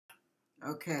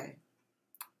Okay.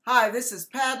 Hi, this is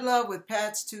Pat Love with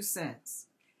Pat's 2 Cents.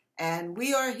 And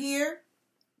we are here,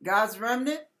 God's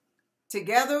Remnant,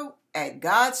 together at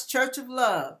God's Church of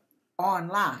Love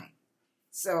online.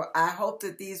 So I hope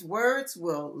that these words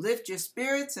will lift your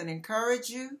spirits and encourage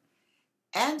you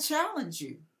and challenge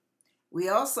you. We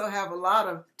also have a lot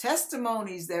of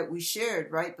testimonies that we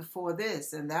shared right before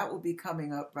this, and that will be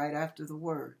coming up right after the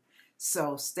word.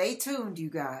 So stay tuned,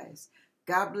 you guys.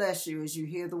 God bless you as you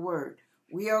hear the word.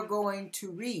 We are going to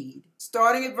read,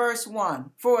 starting at verse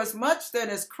 1. For as much then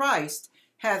as Christ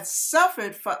hath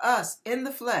suffered for us in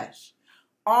the flesh,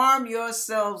 arm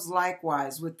yourselves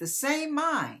likewise with the same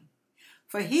mind.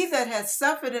 For he that hath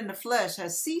suffered in the flesh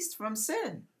has ceased from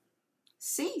sin.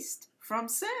 Ceased from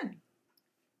sin.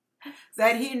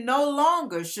 That he no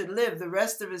longer should live the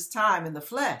rest of his time in the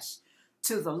flesh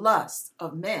to the lust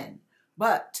of men,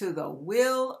 but to the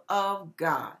will of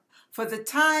God. For the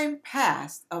time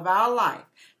past of our life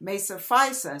may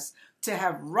suffice us to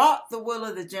have wrought the will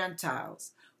of the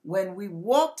Gentiles, when we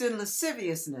walked in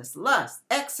lasciviousness, lust,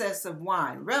 excess of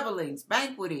wine, revellings,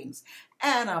 banquetings,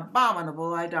 and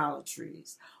abominable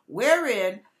idolatries,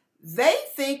 wherein they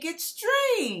think it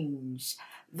strange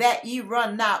that ye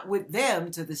run not with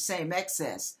them to the same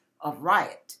excess of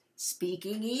riot,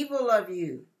 speaking evil of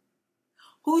you.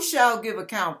 Who shall give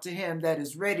account to him that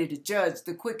is ready to judge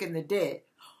the quick and the dead?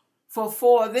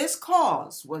 For this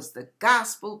cause was the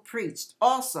gospel preached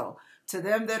also to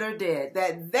them that are dead,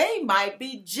 that they might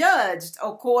be judged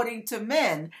according to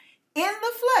men in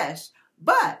the flesh,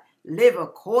 but live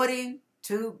according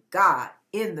to God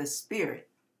in the spirit.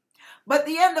 But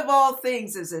the end of all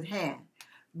things is at hand.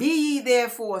 Be ye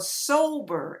therefore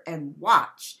sober and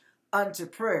watch unto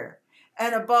prayer.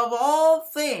 And above all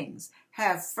things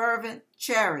have fervent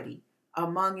charity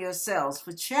among yourselves,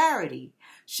 for charity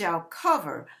shall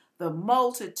cover the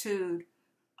multitude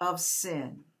of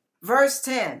sin. Verse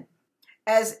 10,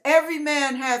 as every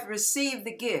man hath received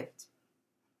the gift,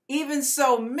 even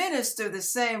so minister the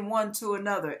same one to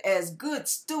another as good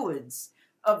stewards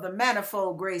of the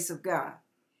manifold grace of God.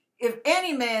 If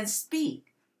any man speak,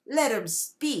 let him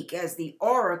speak as the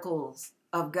oracles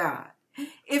of God.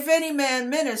 If any man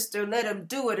minister, let him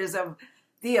do it as of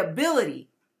the ability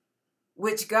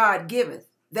which God giveth,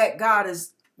 that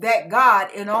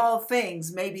God in all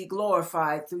things may be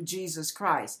glorified through Jesus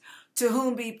Christ, to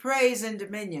whom be praise and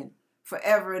dominion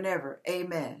forever and ever.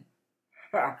 Amen.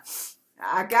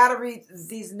 I got to read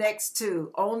these next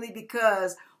two only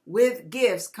because with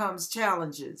gifts comes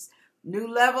challenges.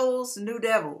 New levels, new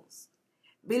devils.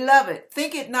 Beloved,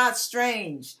 think it not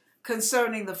strange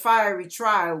concerning the fiery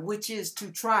trial which is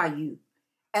to try you,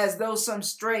 as though some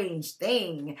strange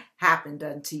thing happened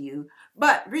unto you.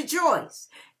 But rejoice,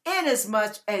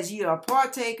 inasmuch as ye are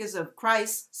partakers of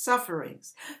Christ's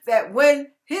sufferings, that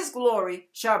when his glory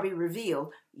shall be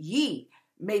revealed, ye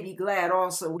may be glad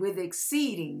also with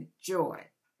exceeding joy.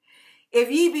 If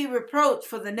ye be reproached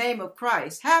for the name of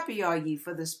Christ, happy are ye,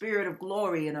 for the Spirit of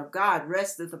glory and of God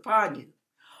resteth upon you.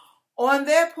 On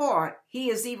their part he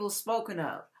is evil spoken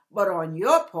of, but on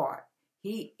your part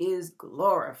he is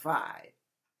glorified.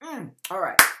 All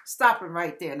right, stopping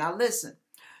right there. Now listen,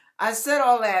 I said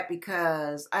all that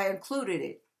because I included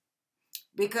it.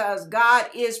 Because God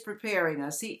is preparing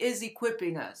us. He is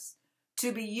equipping us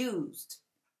to be used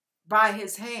by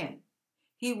his hand.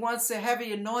 He wants a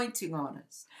heavy anointing on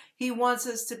us. He wants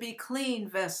us to be clean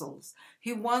vessels.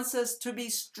 He wants us to be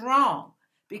strong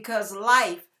because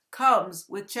life comes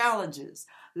with challenges.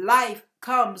 Life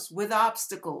comes with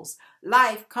obstacles.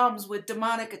 Life comes with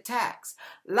demonic attacks.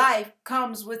 Life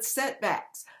comes with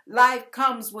setbacks. Life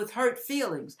comes with hurt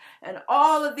feelings and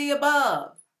all of the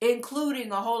above,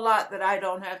 including a whole lot that I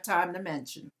don't have time to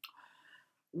mention,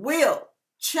 will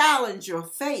challenge your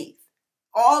faith.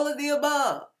 All of the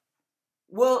above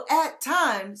will at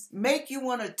times make you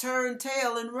want to turn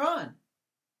tail and run.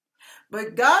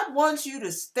 But God wants you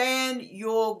to stand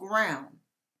your ground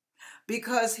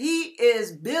because he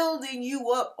is building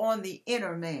you up on the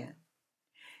inner man.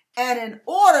 And in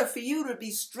order for you to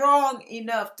be strong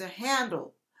enough to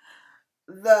handle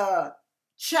the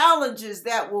challenges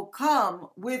that will come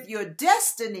with your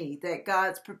destiny that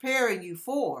God's preparing you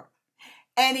for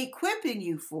and equipping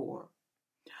you for,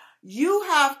 you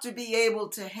have to be able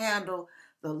to handle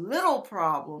the little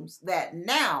problems that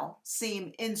now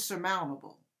seem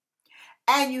insurmountable.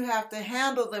 And you have to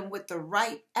handle them with the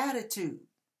right attitude.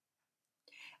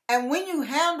 And when you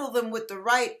handle them with the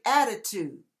right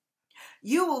attitude,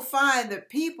 you will find that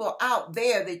people out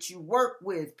there that you work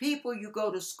with, people you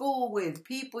go to school with,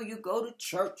 people you go to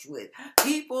church with,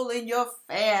 people in your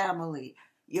family,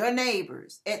 your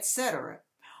neighbors, etc.,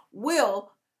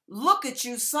 will look at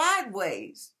you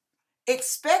sideways,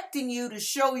 expecting you to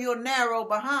show your narrow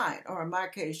behind, or in my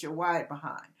case, your wide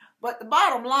behind. But the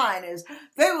bottom line is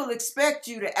they will expect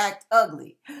you to act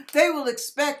ugly. They will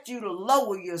expect you to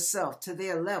lower yourself to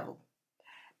their level.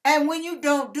 And when you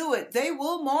don't do it, they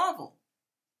will marvel.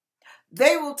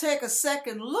 They will take a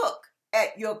second look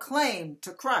at your claim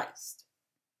to Christ.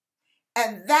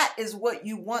 And that is what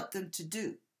you want them to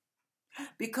do.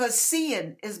 Because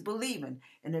seeing is believing.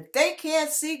 And if they can't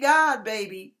see God,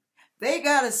 baby, they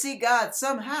got to see God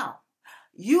somehow.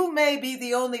 You may be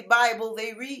the only Bible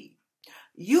they read.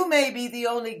 You may be the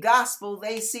only gospel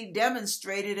they see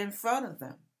demonstrated in front of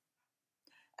them.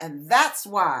 And that's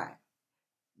why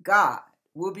God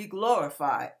will be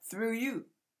glorified through you.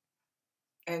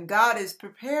 And God is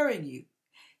preparing you.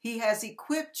 He has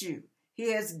equipped you.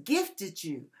 He has gifted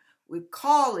you with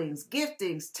callings,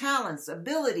 giftings, talents,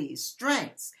 abilities,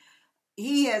 strengths.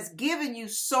 He has given you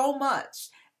so much.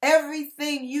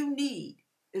 Everything you need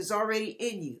is already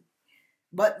in you.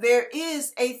 But there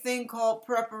is a thing called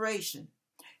preparation.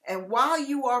 And while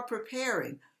you are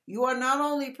preparing, you are not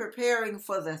only preparing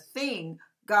for the thing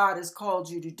God has called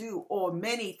you to do, or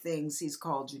many things he's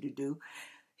called you to do,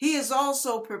 he is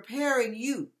also preparing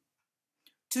you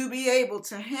to be able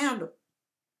to handle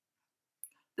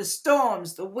the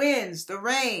storms, the winds, the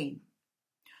rain,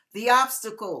 the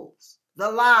obstacles,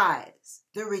 the lies,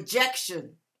 the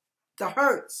rejection, the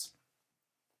hurts.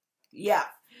 Yeah,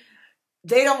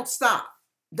 they don't stop.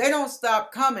 They don't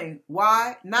stop coming.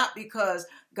 Why? Not because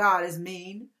God is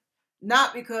mean,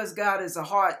 not because God is a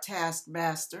hard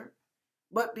taskmaster,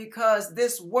 but because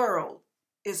this world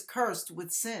is cursed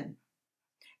with sin.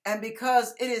 And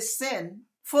because it is sin,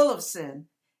 full of sin,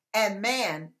 and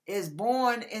man is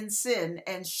born in sin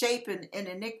and shapen in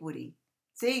iniquity,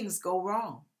 things go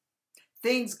wrong.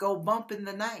 Things go bump in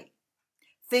the night.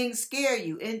 Things scare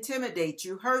you, intimidate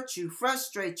you, hurt you,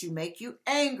 frustrate you, make you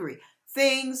angry.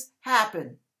 Things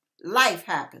happen. Life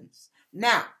happens.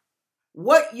 Now,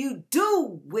 what you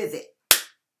do with it,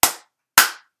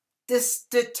 this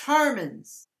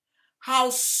determines how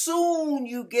soon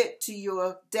you get to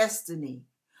your destiny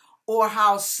or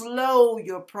how slow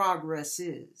your progress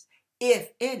is,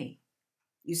 if any.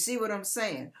 You see what I'm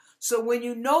saying? So when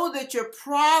you know that your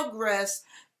progress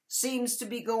seems to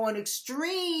be going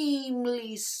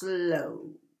extremely slow,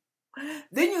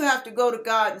 then you have to go to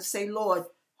God and say, Lord,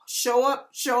 show up,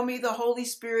 show me the Holy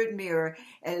Spirit mirror,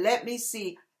 and let me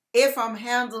see if I'm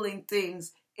handling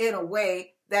things in a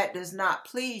way that does not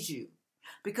please you.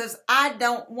 Because I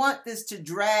don't want this to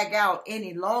drag out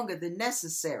any longer than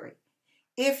necessary.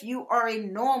 If you are a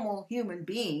normal human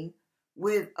being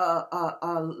with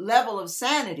a level of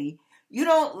sanity, you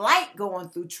don't like going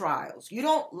through trials. You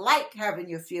don't like having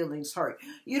your feelings hurt.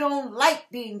 You don't like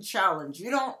being challenged.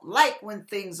 You don't like when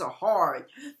things are hard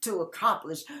to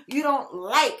accomplish. You don't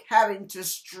like having to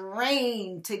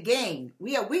strain to gain.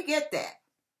 Yeah, we get that.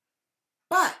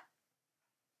 But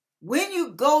when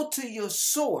you go to your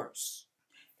source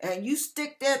and you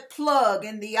stick that plug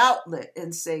in the outlet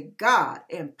and say, God,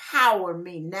 empower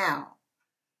me now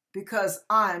because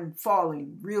I'm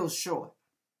falling real short.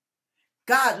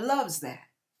 God loves that.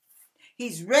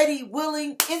 He's ready,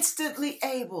 willing, instantly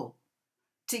able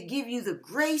to give you the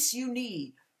grace you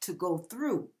need to go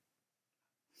through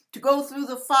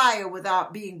the fire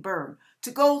without being burned, to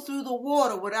go through the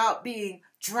water without being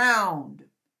drowned.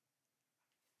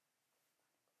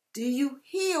 Do you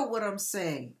hear what I'm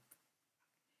saying?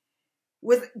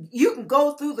 You can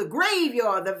go through the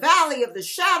graveyard, the valley of the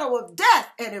shadow of death,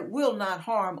 and it will not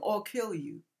harm or kill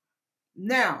you.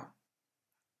 Now,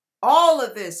 all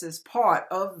of this is part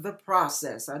of the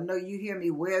process. I know you hear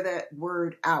me wear that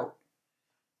word out.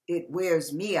 It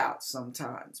wears me out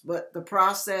sometimes, but the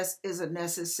process is a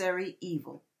necessary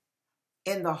evil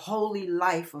in the holy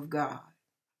life of God.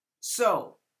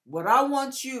 So, what I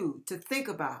want you to think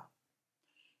about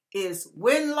is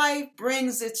when life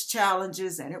brings its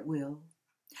challenges, and it will,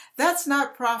 that's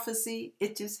not prophecy.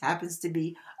 It just happens to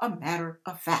be a matter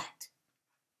of fact.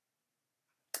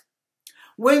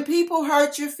 When people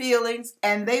hurt your feelings,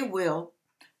 and they will,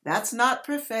 that's not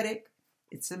prophetic.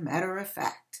 It's a matter of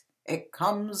fact. It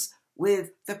comes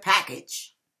with the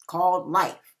package called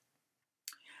life.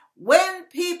 When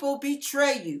people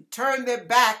betray you, turn their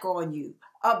back on you,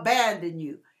 abandon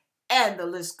you, and the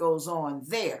list goes on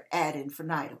there ad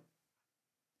infinitum,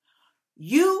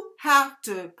 you have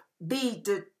to be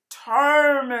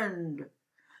determined.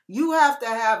 You have to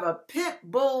have a pit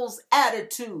bull's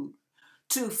attitude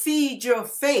to feed your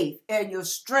faith and your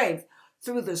strength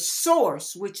through the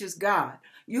source, which is God.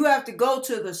 You have to go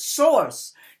to the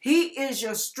source. He is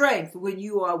your strength when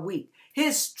you are weak.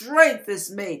 His strength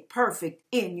is made perfect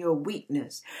in your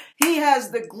weakness. He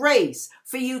has the grace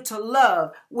for you to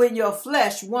love when your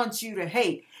flesh wants you to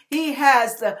hate. He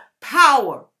has the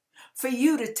power for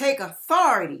you to take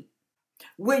authority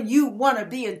when you want to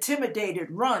be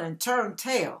intimidated, run and turn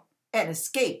tail and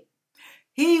escape.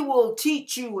 He will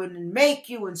teach you and make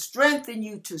you and strengthen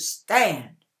you to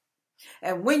stand.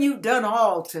 And when you've done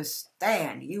all to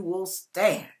stand, you will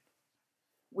stand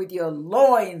with your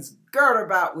loins girt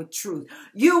about with truth.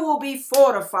 You will be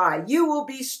fortified. You will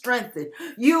be strengthened.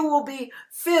 You will be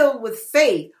filled with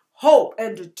faith, hope,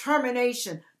 and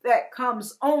determination that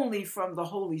comes only from the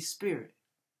Holy Spirit.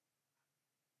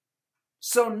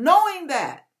 So knowing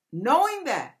that,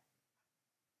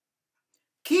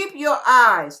 keep your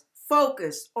eyes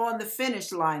focused on the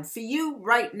finish line for you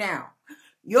right now.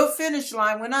 Your finish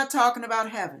line, we're not talking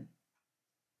about heaven.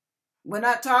 We're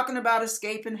not talking about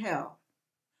escaping hell.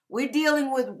 We're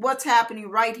dealing with what's happening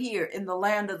right here in the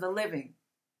land of the living,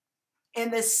 in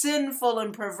this sinful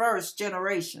and perverse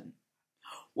generation.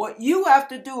 What you have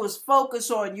to do is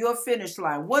focus on your finish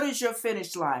line. What is your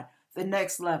finish line? The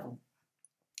next level.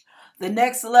 The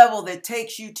next level that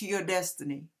takes you to your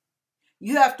destiny.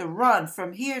 You have to run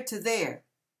from here to there.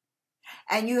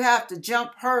 And you have to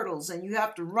jump hurdles, and you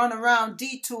have to run around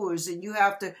detours, and you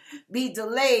have to be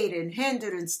delayed and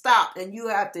hindered and stopped, and you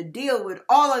have to deal with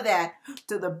all of that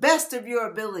to the best of your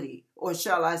ability, or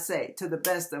shall I say, to the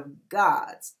best of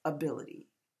God's ability.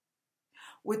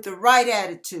 With the right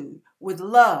attitude, with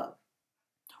love,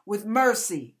 with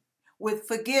mercy, with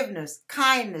forgiveness,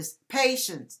 kindness,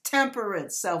 patience,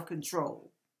 temperance,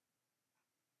 self-control.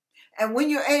 And when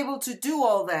you're able to do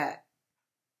all that,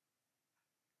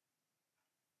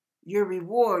 your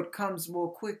reward comes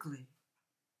more quickly.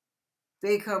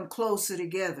 They come closer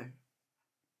together.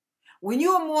 When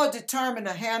you are more determined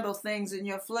to handle things in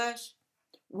your flesh,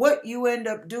 what you end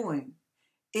up doing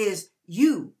is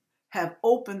you have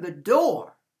opened the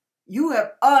door. You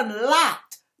have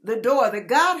unlocked the door that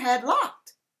God had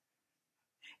locked.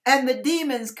 And the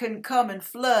demons can come and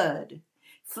floods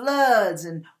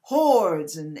and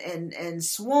hordes and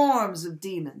swarms of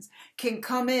demons can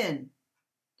come in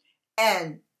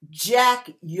and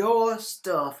jack your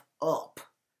stuff up.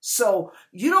 So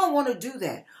you don't want to do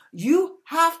that. You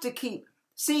have to keeping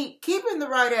the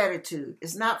right attitude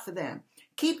is not for them.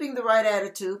 Keeping the right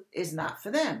attitude is not for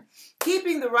them.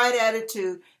 Keeping the right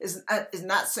attitude is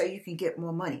not so you can get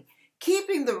more money.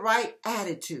 Keeping the right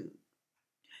attitude,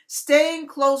 staying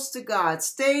close to God,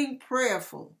 staying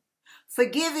prayerful,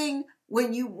 forgiving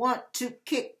when you want to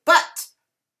kick butt,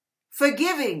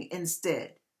 forgiving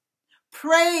instead,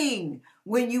 praying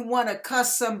when you want to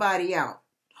cuss somebody out.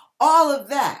 All of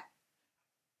that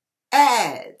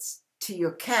adds to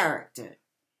your character.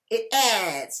 It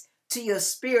adds to your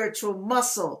spiritual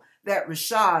muscle that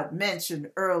Rashad mentioned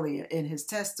earlier in his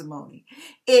testimony.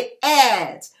 It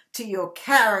adds to your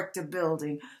character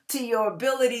building, to your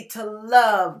ability to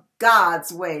love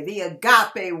God's way, the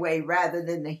agape way rather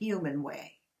than the human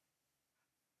way.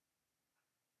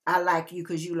 I like you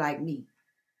because you like me.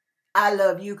 I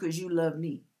love you because you love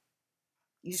me.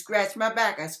 You scratch my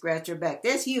back, I scratch your back.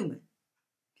 That's human.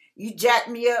 You jack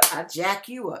me up, I jack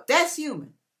you up. That's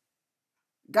human.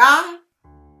 God,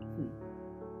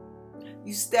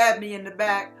 you stab me in the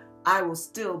back, I will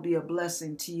still be a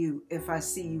blessing to you if I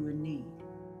see you in need.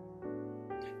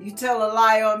 You tell a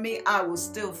lie on me, I will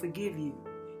still forgive you,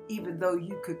 even though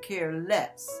you could care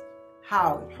less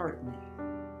how it hurt me.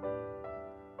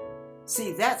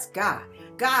 See, that's God.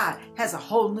 God has a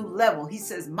whole new level. He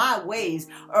says, my ways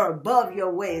are above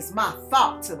your ways. My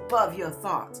thoughts above your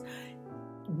thoughts.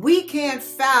 We can't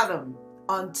fathom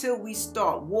until we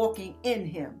start walking in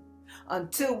him,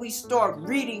 until we start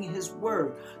reading his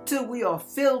word, till we are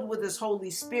filled with his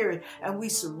Holy Spirit and we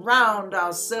surround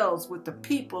ourselves with the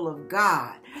people of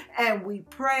God. And we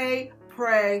pray,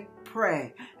 pray,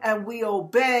 pray. And we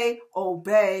obey,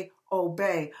 obey,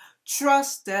 obey.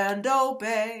 Trust and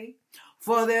obey.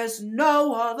 For there's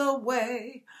no other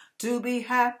way to be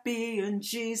happy in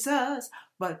Jesus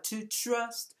but to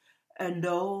trust and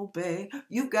obey.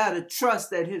 You've got to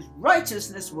trust that his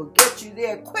righteousness will get you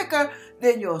there quicker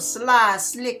than your sly,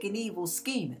 slick, and evil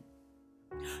scheming.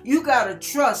 You got to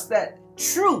trust that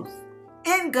truth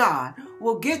in God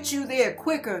will get you there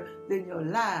quicker than your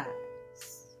lies.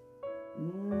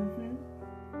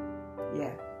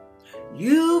 Yeah.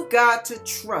 You've got to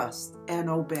trust and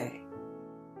obey.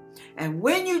 And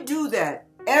when you do that,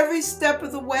 every step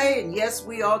of the way, and yes,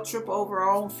 we all trip over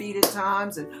our own feet at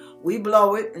times, and we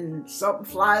blow it, and something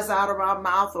flies out of our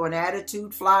mouth, or an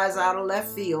attitude flies out of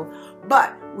left field,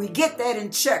 but we get that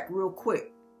in check real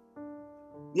quick.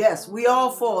 Yes, we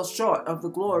all fall short of the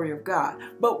glory of God,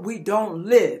 but we don't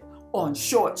live on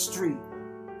Short Street,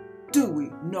 do we?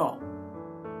 No.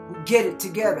 We get it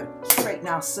together, straighten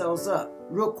ourselves up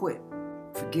real quick.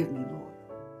 Forgive me, Lord.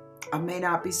 I may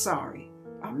not be sorry.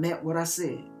 I meant what I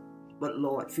said, but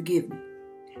Lord, forgive me.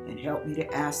 And help me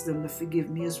to ask them to forgive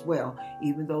me as well.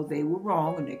 Even though they were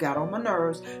wrong and they got on my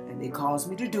nerves and they caused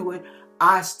me to do it,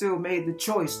 I still made the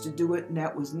choice to do it, and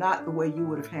that was not the way you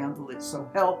would have handled it. So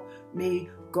help me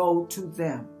go to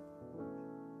them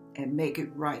and make it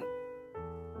right.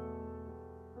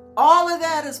 All of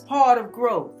that is part of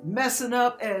growth, messing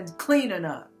up and cleaning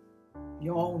up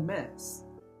your own mess.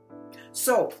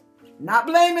 So, not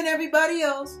blaming everybody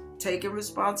else, taking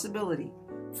responsibility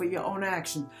for your own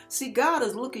action. See, God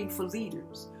is looking for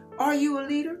leaders. Are you a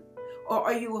leader or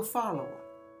are you a follower?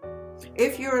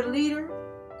 If you're a leader,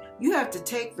 you have to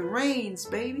take the reins,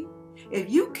 baby. If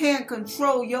you can't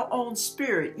control your own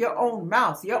spirit, your own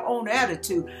mouth, your own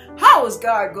attitude, how is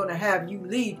God going to have you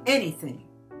lead anything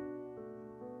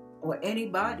or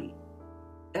anybody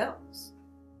else?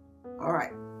 All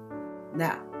right.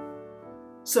 Now,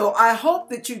 so I hope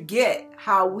that you get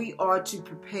how we are to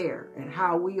prepare and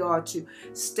how we are to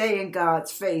stay in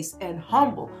God's face and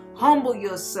humble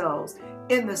yourselves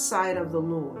in the sight of the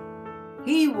Lord.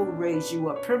 He will raise you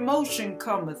up. Promotion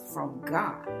cometh from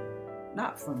God,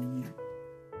 not from you,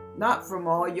 not from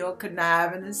all your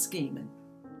conniving and scheming.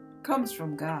 It comes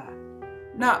from God,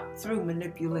 not through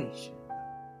manipulation.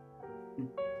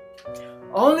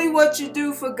 Only what you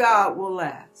do for God will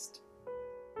last.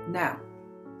 Now,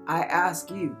 I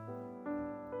ask you,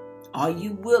 are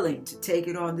you willing to take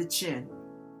it on the chin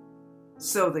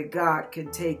so that God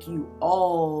can take you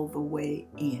all the way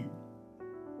in?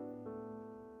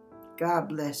 God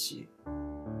bless you.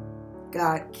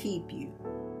 God keep you.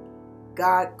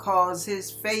 God cause his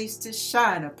face to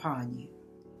shine upon you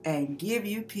and give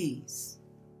you peace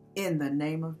in the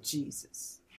name of Jesus.